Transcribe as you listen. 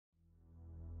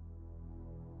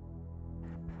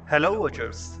Hello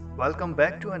watchers, welcome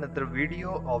back to another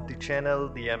video of the channel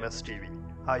TheMSTV.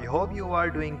 I hope you are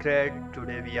doing great.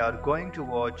 Today we are going to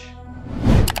watch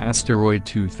Asteroid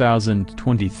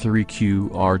 2023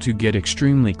 QR to get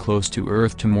extremely close to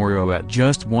Earth tomorrow at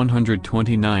just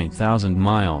 129,000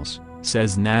 miles,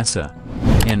 says NASA.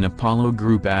 An Apollo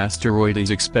group asteroid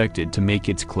is expected to make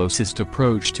its closest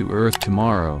approach to Earth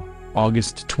tomorrow,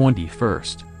 August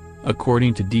 21st.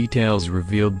 According to details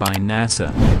revealed by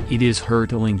NASA, it is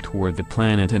hurtling toward the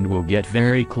planet and will get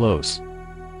very close.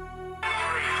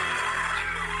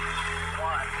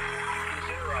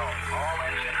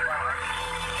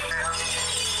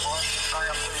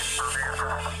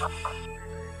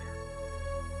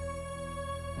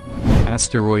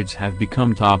 Asteroids have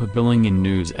become top billing in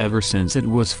news ever since it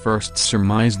was first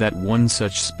surmised that one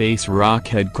such space rock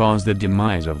had caused the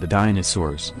demise of the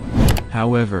dinosaurs.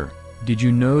 However, did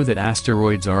you know that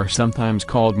asteroids are sometimes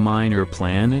called minor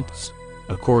planets?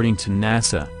 According to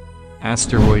NASA,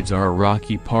 asteroids are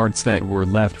rocky parts that were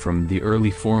left from the early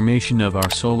formation of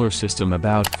our solar system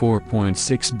about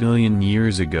 4.6 billion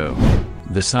years ago.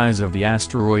 The size of the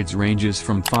asteroids ranges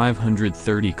from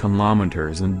 530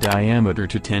 kilometers in diameter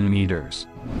to 10 meters.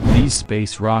 These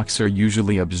space rocks are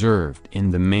usually observed in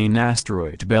the main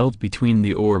asteroid belt between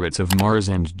the orbits of Mars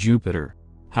and Jupiter.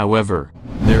 However,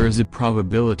 there is a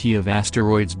probability of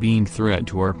asteroids being a threat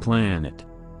to our planet.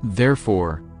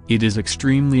 Therefore, it is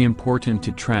extremely important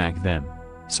to track them.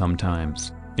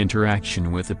 Sometimes,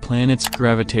 interaction with the planet's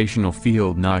gravitational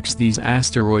field knocks these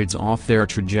asteroids off their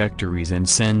trajectories and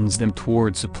sends them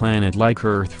towards a planet like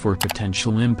Earth for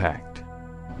potential impact.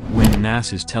 When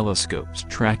NASA's telescopes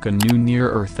track a new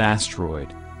near-Earth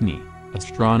asteroid,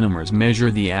 astronomers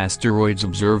measure the asteroid's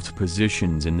observed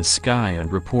positions in the sky and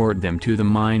report them to the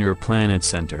Minor Planet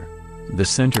Center. The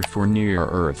Center for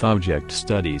Near-Earth Object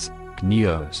Studies,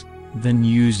 CNEOS, then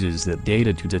uses that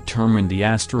data to determine the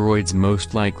asteroid's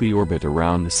most likely orbit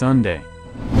around the Sunday.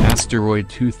 Asteroid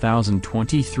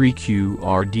 2023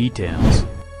 QR details.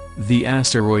 The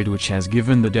asteroid, which has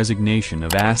given the designation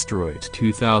of Asteroid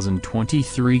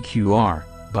 2023 QR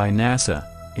by NASA,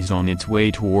 is on its way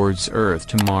towards Earth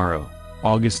tomorrow,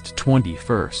 August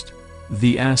 21st.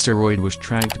 The asteroid was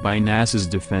tracked by NASA's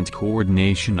Defense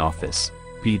Coordination Office,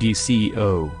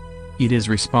 PDCO. It is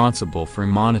responsible for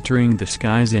monitoring the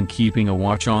skies and keeping a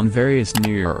watch on various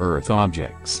near-Earth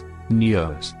objects,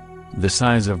 NEOs. The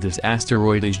size of this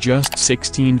asteroid is just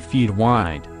 16 feet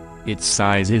wide. Its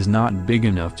size is not big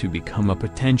enough to become a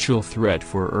potential threat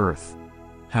for Earth.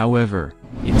 However,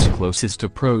 its closest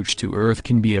approach to Earth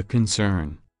can be a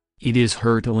concern. It is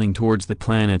hurtling towards the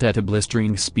planet at a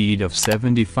blistering speed of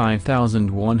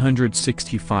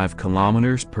 75,165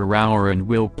 km per hour and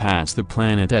will pass the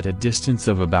planet at a distance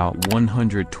of about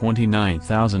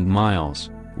 129,000 miles,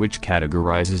 which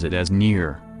categorizes it as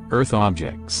near-Earth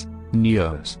objects,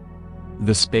 NEOs.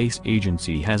 The space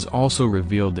agency has also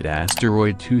revealed that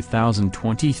Asteroid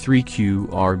 2023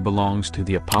 QR belongs to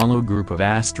the Apollo group of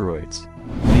asteroids.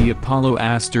 The Apollo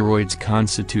asteroids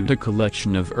constitute a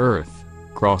collection of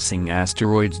Earth-crossing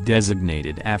asteroids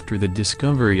designated after the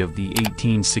discovery of the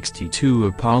 1862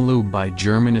 Apollo by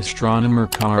German astronomer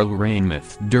Karl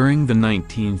Reinmuth during the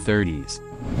 1930s.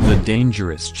 The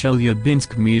dangerous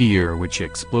Chelyabinsk meteor, which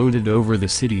exploded over the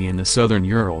city in the southern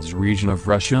Urals region of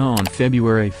Russia on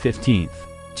February 15,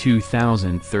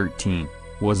 2013,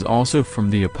 was also from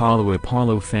the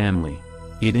Apollo family.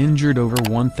 It injured over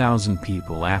 1,000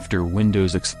 people after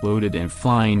windows exploded and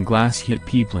flying glass hit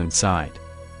people inside.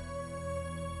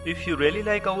 If you really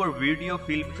like our video,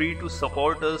 feel free to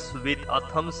support us with a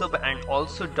thumbs up, and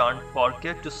also don't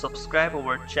forget to subscribe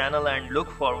our channel and look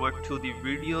forward to the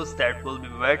videos that will be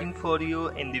waiting for you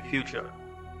in the future.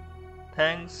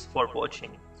 Thanks for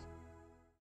watching.